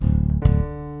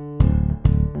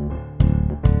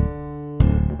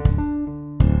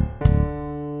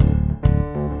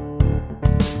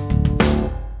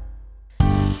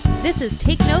This is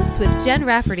Take Notes with Jen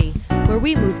Rafferty, where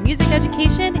we move music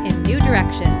education in new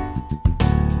directions.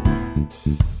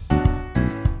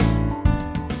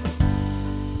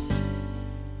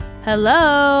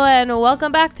 Hello, and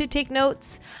welcome back to Take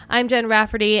Notes. I'm Jen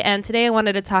Rafferty, and today I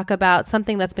wanted to talk about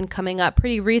something that's been coming up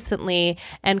pretty recently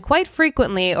and quite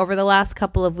frequently over the last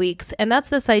couple of weeks, and that's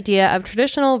this idea of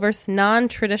traditional versus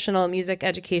non-traditional music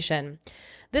education.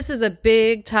 This is a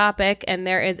big topic, and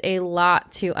there is a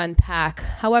lot to unpack.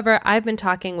 However, I've been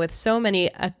talking with so many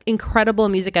incredible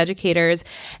music educators,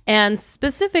 and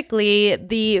specifically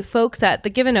the folks at the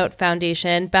Givenote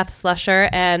Foundation, Beth Slusher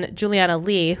and Juliana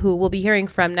Lee, who we'll be hearing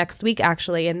from next week,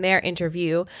 actually, in their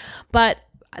interview. But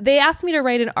they asked me to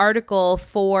write an article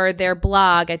for their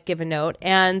blog at Givenote,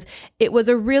 and it was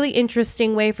a really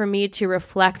interesting way for me to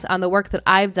reflect on the work that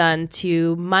I've done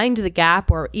to mind the gap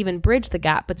or even bridge the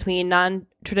gap between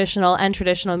non-traditional and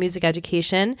traditional music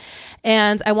education,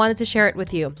 and I wanted to share it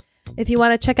with you. If you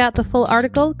want to check out the full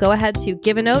article, go ahead to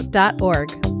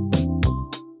givenote.org.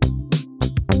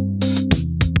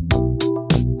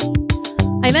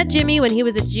 I met Jimmy when he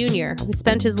was a junior, who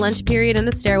spent his lunch period in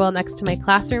the stairwell next to my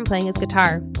classroom playing his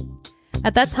guitar.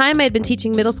 At that time, I had been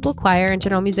teaching middle school choir and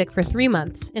general music for 3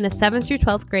 months in a 7th through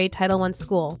 12th grade Title I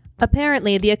school.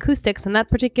 Apparently, the acoustics in that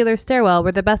particular stairwell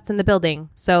were the best in the building,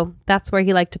 so that's where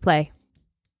he liked to play.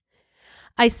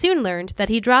 I soon learned that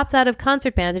he dropped out of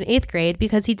concert band in 8th grade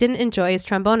because he didn't enjoy his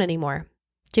trombone anymore.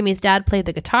 Jimmy's dad played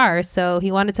the guitar, so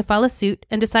he wanted to follow suit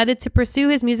and decided to pursue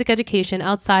his music education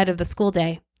outside of the school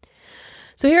day.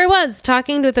 So here I was,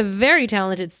 talking with a very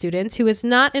talented student who was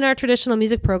not in our traditional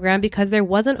music program because there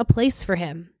wasn't a place for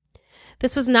him.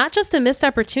 This was not just a missed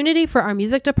opportunity for our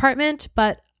music department,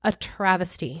 but a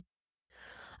travesty.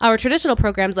 Our traditional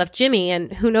programs left Jimmy,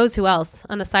 and who knows who else,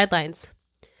 on the sidelines.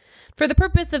 For the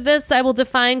purpose of this, I will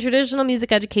define traditional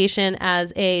music education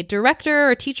as a director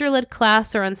or teacher-led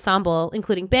class or ensemble,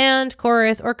 including band,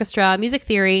 chorus, orchestra, music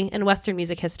theory, and Western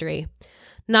music history.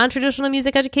 Non-traditional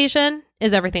music education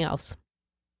is everything else.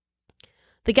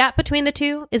 The gap between the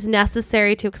two is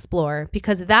necessary to explore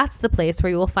because that's the place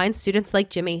where you will find students like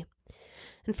Jimmy.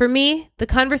 And for me, the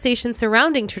conversation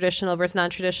surrounding traditional versus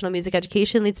non-traditional music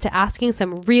education leads to asking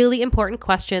some really important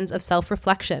questions of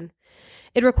self-reflection.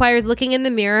 It requires looking in the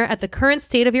mirror at the current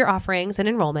state of your offerings and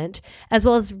enrollment, as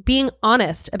well as being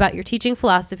honest about your teaching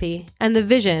philosophy and the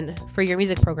vision for your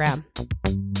music program.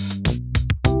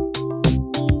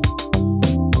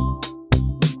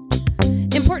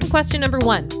 Important question number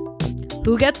 1.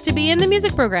 Who gets to be in the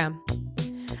music program?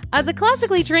 As a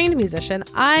classically trained musician,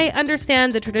 I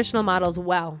understand the traditional models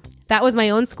well. That was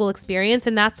my own school experience,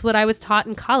 and that's what I was taught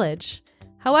in college.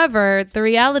 However, the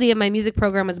reality of my music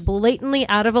program was blatantly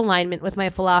out of alignment with my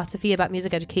philosophy about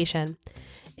music education.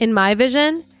 In my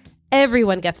vision,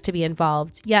 everyone gets to be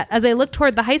involved. Yet, as I looked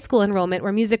toward the high school enrollment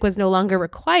where music was no longer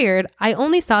required, I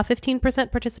only saw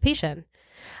 15% participation.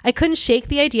 I couldn't shake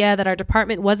the idea that our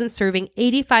department wasn't serving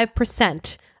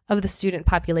 85% of the student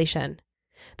population.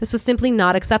 This was simply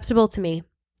not acceptable to me.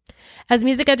 As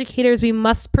music educators, we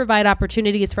must provide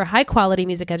opportunities for high-quality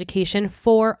music education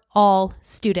for all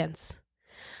students.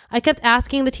 I kept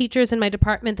asking the teachers in my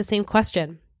department the same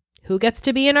question: who gets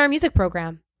to be in our music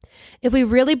program? If we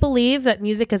really believe that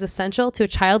music is essential to a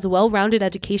child's well-rounded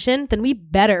education, then we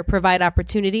better provide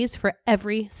opportunities for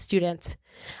every student.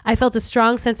 I felt a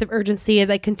strong sense of urgency as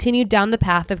I continued down the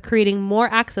path of creating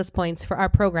more access points for our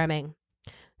programming.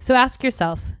 So ask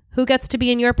yourself, who gets to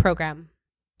be in your program?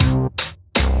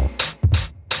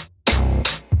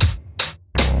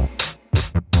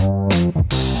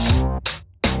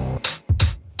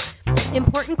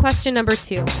 Important question number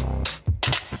 2.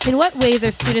 In what ways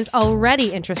are students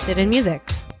already interested in music?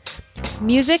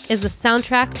 Music is the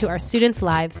soundtrack to our students'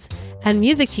 lives, and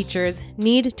music teachers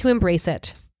need to embrace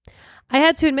it. I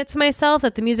had to admit to myself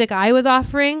that the music I was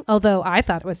offering, although I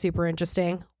thought it was super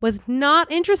interesting, was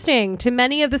not interesting to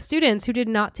many of the students who did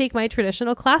not take my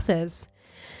traditional classes.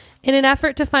 In an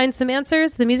effort to find some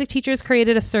answers, the music teachers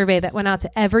created a survey that went out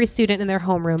to every student in their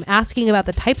homeroom, asking about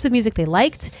the types of music they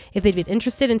liked, if they'd been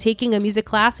interested in taking a music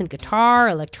class in guitar,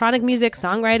 electronic music,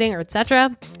 songwriting, or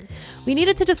etc. We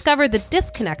needed to discover the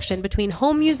disconnection between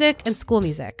home music and school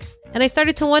music. And I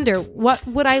started to wonder, what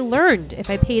would I learn if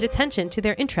I paid attention to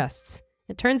their interests?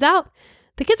 It turns out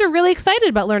the kids were really excited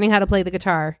about learning how to play the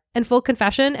guitar. And full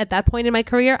confession, at that point in my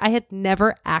career, I had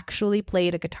never actually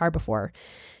played a guitar before.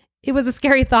 It was a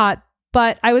scary thought,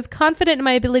 but I was confident in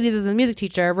my abilities as a music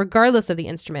teacher, regardless of the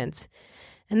instrument.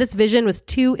 And this vision was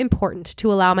too important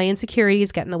to allow my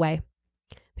insecurities get in the way.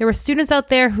 There were students out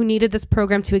there who needed this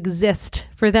program to exist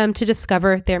for them to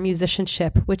discover their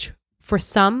musicianship, which for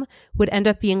some would end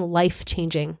up being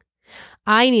life-changing.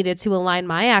 I needed to align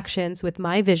my actions with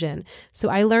my vision, so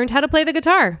I learned how to play the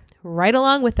guitar right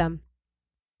along with them.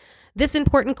 This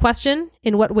important question,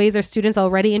 in what ways are students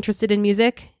already interested in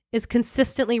music, is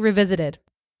consistently revisited.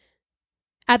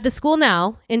 At the school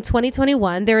now, in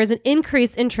 2021, there is an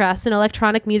increased interest in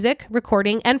electronic music,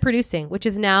 recording, and producing, which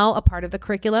is now a part of the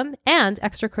curriculum and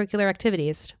extracurricular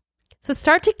activities. So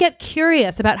start to get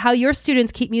curious about how your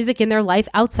students keep music in their life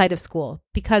outside of school,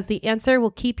 because the answer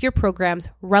will keep your programs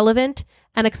relevant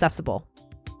and accessible.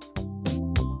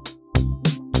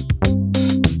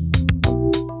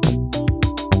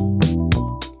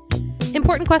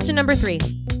 Important question number 3.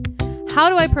 How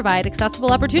do I provide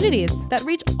accessible opportunities that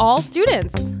reach all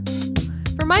students?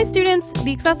 For my students,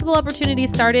 the accessible opportunity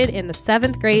started in the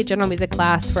 7th grade general music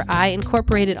class, where I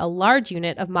incorporated a large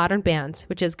unit of modern band,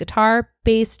 which is guitar,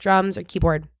 bass, drums, or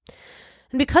keyboard.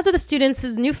 And because of the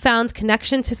students' newfound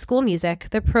connection to school music,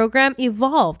 the program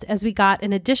evolved as we got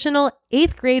an additional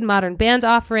 8th grade modern band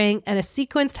offering and a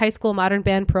sequenced high school modern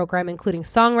band program, including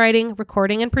songwriting,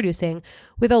 recording, and producing,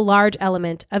 with a large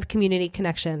element of community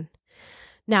connection.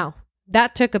 Now,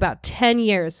 that took about 10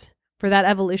 years for that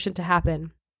evolution to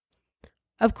happen.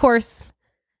 Of course,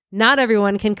 not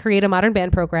everyone can create a modern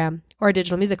band program or a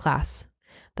digital music class.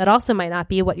 That also might not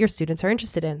be what your students are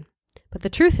interested in. But the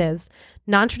truth is,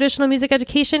 non-traditional music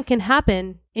education can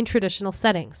happen in traditional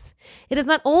settings. It is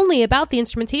not only about the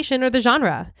instrumentation or the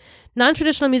genre.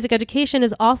 Non-traditional music education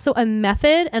is also a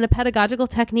method and a pedagogical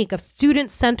technique of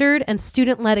student-centered and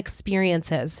student-led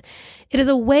experiences. It is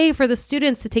a way for the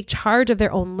students to take charge of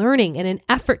their own learning in an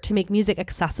effort to make music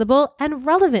accessible and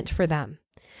relevant for them.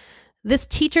 This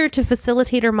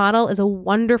teacher-to-facilitator model is a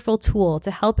wonderful tool to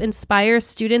help inspire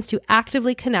students to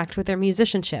actively connect with their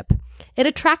musicianship. It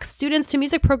attracts students to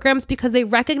music programs because they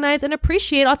recognize and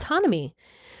appreciate autonomy.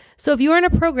 So if you are in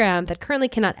a program that currently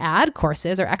cannot add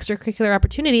courses or extracurricular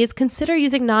opportunities, consider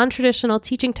using non-traditional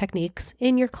teaching techniques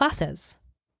in your classes.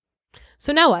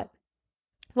 So now what?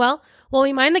 Well, while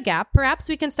we mind the gap, perhaps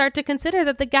we can start to consider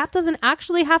that the gap doesn't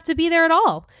actually have to be there at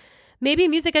all. Maybe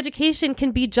music education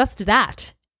can be just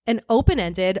that. An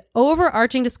open-ended,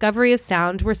 overarching discovery of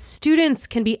sound where students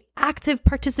can be active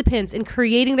participants in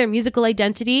creating their musical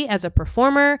identity as a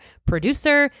performer,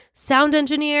 producer, sound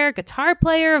engineer, guitar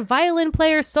player, violin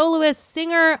player, soloist,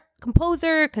 singer,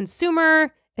 composer,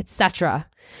 consumer, etc.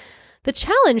 The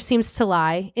challenge seems to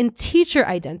lie in teacher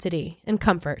identity and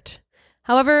comfort.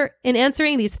 However, in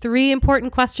answering these 3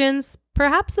 important questions,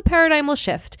 perhaps the paradigm will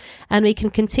shift and we can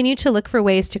continue to look for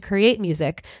ways to create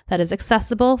music that is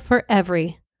accessible for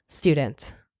every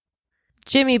student.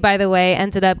 Jimmy, by the way,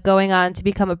 ended up going on to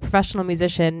become a professional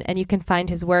musician, and you can find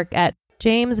his work at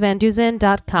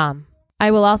jamesvanduzen.com.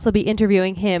 I will also be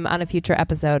interviewing him on a future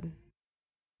episode.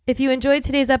 If you enjoyed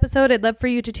today's episode, I'd love for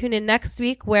you to tune in next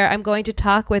week, where I'm going to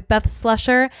talk with Beth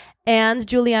Slusher and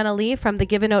Juliana Lee from the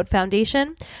Give a Note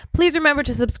Foundation. Please remember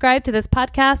to subscribe to this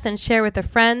podcast and share with a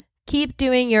friend. Keep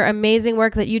doing your amazing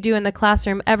work that you do in the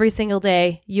classroom every single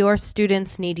day. Your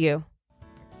students need you.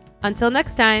 Until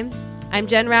next time, I'm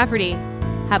Jen Rafferty.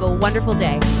 Have a wonderful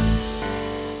day.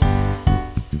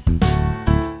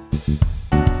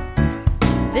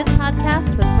 This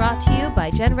podcast was brought to you by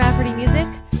Jen Rafferty Music,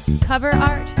 cover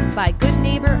art by Good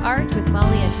Neighbor Art with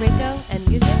Molly and Draco, and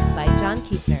music by John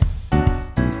Kiefner.